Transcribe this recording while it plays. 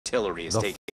artillery is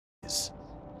taking place.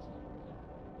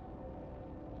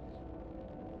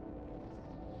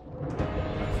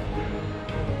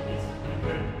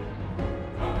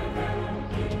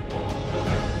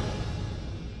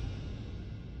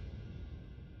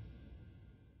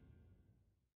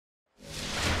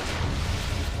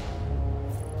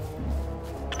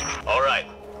 All right.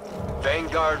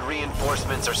 Vanguard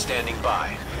reinforcements are standing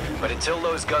by, but until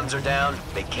those guns are down,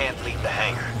 they can't leave the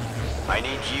hangar. I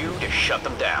need you to shut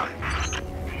them down.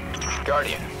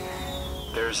 Guardian,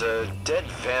 there's a dead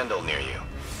Vandal near you.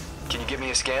 Can you give me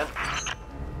a scan?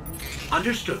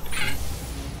 Understood.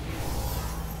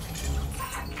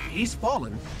 He's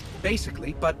fallen,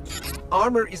 basically, but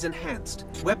armor is enhanced.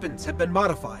 Weapons have been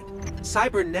modified.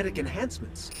 Cybernetic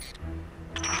enhancements.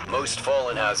 Most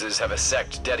Fallen houses have a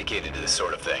sect dedicated to this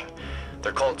sort of thing.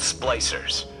 They're called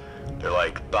Splicers. They're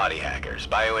like body hackers,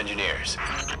 bioengineers.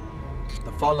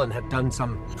 The Fallen have done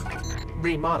some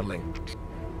remodeling.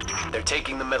 They're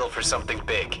taking the metal for something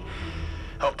big.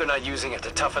 Hope they're not using it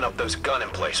to toughen up those gun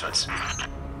emplacements.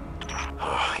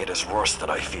 It is worse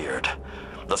than I feared.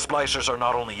 The Splicers are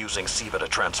not only using SIVA to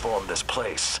transform this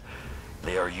place,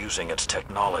 they are using its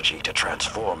technology to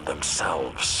transform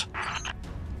themselves.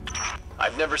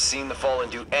 I've never seen the Fallen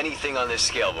do anything on this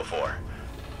scale before.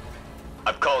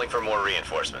 I'm calling for more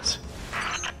reinforcements.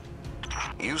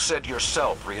 You said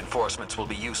yourself reinforcements will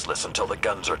be useless until the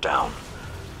guns are down.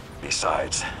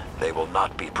 Besides, they will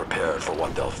not be prepared for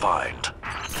what they'll find.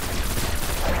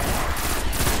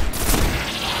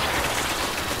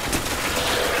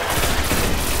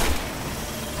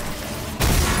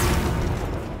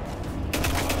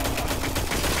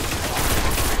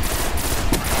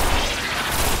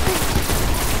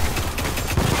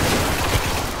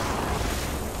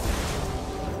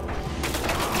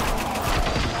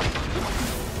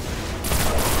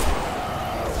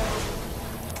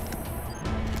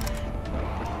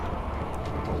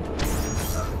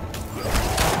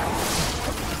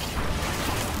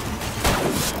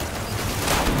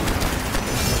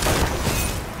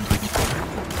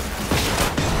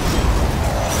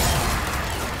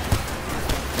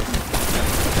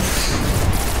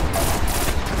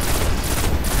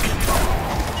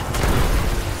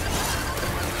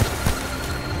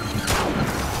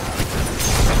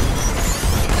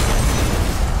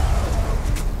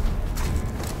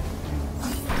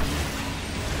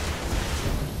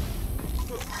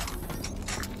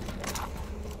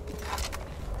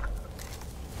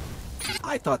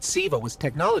 I thought SIVA was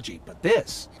technology, but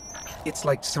this, it's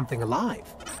like something alive,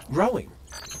 growing,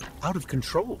 out of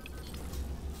control.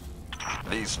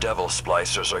 These Devil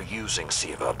Splicers are using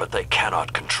SIVA, but they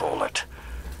cannot control it.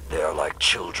 They are like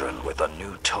children with a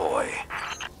new toy.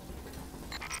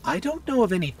 I don't know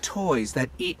of any toys that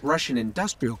eat Russian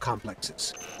industrial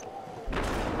complexes.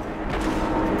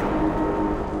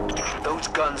 Those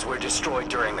guns were destroyed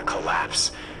during the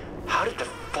collapse. How did the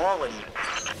Fallen...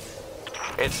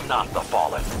 It's not the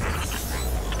Fallen.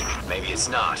 Maybe it's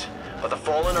not, but the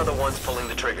Fallen are the ones pulling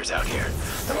the triggers out here.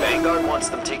 The Vanguard wants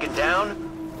them taken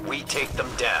down, we take them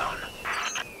down.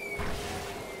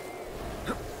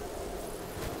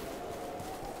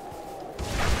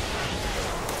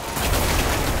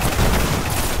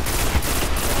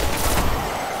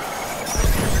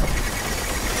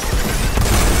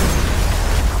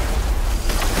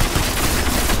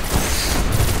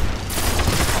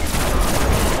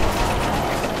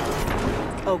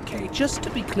 Okay, just to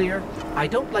be clear, I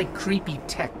don't like creepy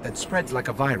tech that spreads like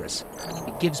a virus.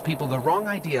 It gives people the wrong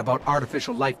idea about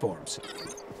artificial life forms.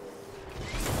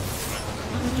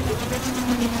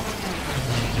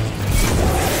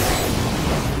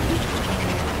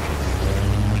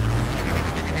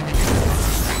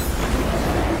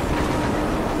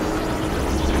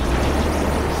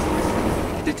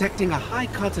 Detecting a high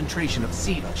concentration of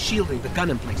SIVA shielding the gun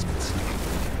emplacements.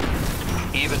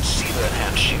 Even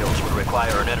SIVA-enhanced shields would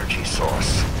require an energy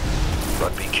source.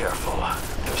 But be careful.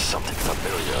 There's something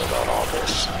familiar about all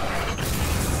this.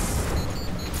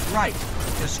 Right.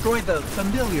 Destroy the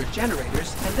familiar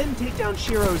generators and then take down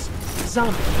Shiro's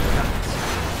zombie guns.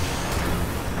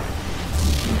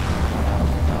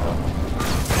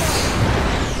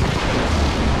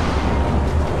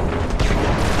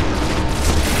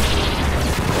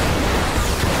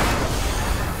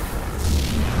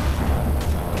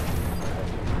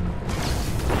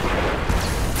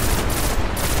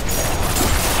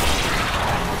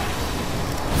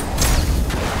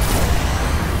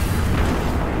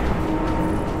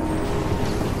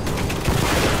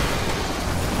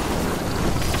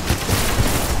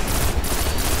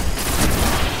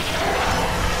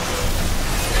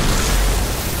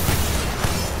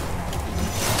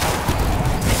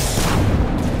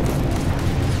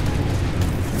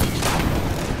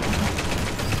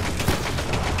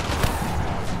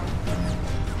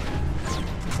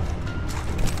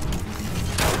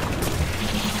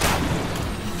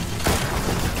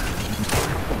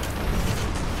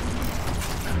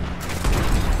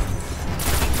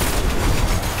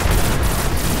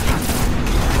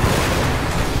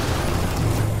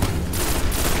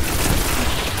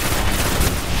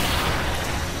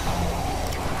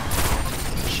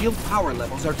 power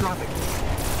levels are dropping.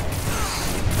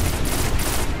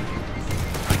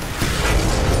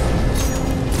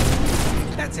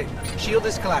 That's it. Shield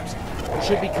is collapsing.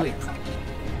 Should be clear.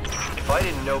 If I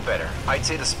didn't know better, I'd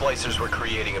say the splicers were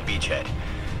creating a beachhead.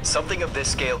 Something of this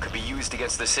scale could be used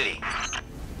against the city.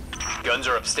 Guns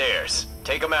are upstairs.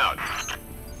 Take them out.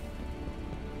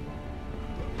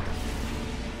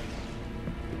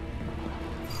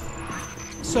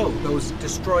 So, those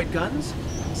destroyed guns?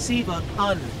 Siva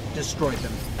undestroyed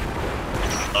them.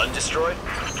 Undestroyed?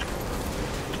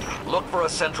 Look for a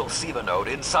central SIVA node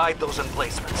inside those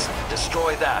emplacements.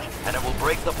 Destroy that, and it will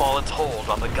break the Fallen's hold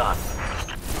on the gun.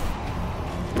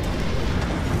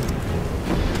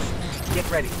 Get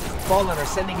ready. Fallen are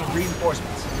sending in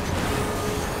reinforcements.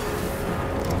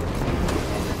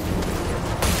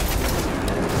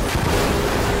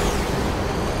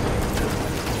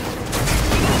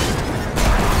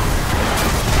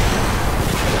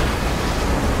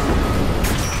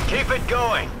 Keep it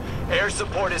going. Air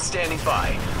support is standing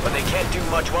by, but they can't do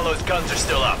much while those guns are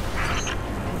still up.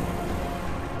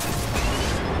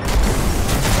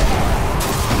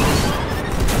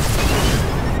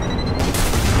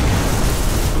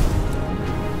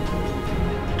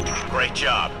 Great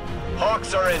job.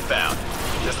 Hawks are inbound.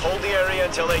 Just hold the area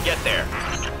until they get there.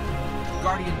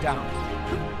 Guardian down.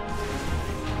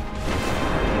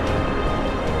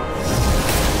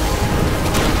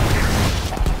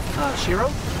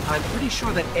 Shiro? I'm pretty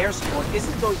sure that air support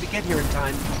isn't going to get here in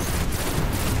time.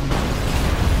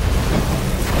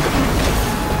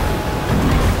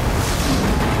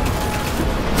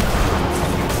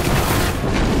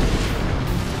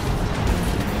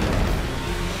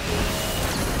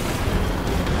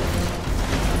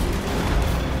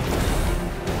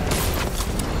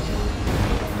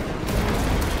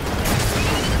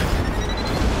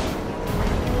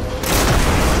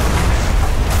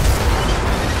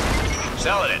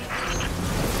 Saladin.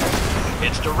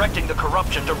 It's directing the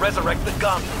corruption to resurrect the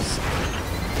guns.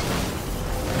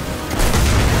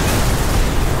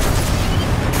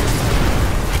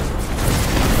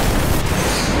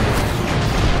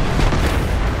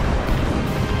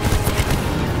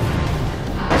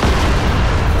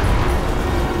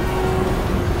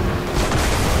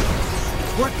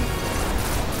 Working.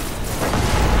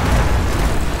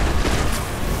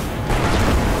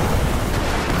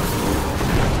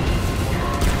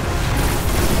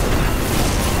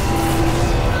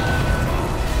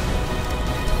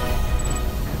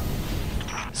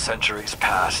 Centuries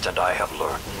passed and I have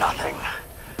learned nothing.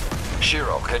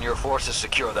 Shiro, can your forces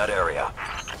secure that area?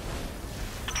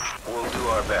 We'll do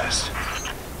our best.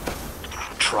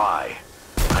 Try.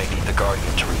 I need the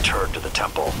Guardian to return to the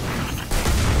temple.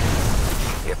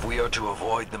 If we are to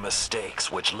avoid the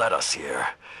mistakes which led us here,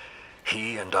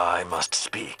 he and I must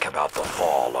speak about the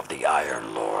fall of the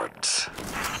Iron Lords.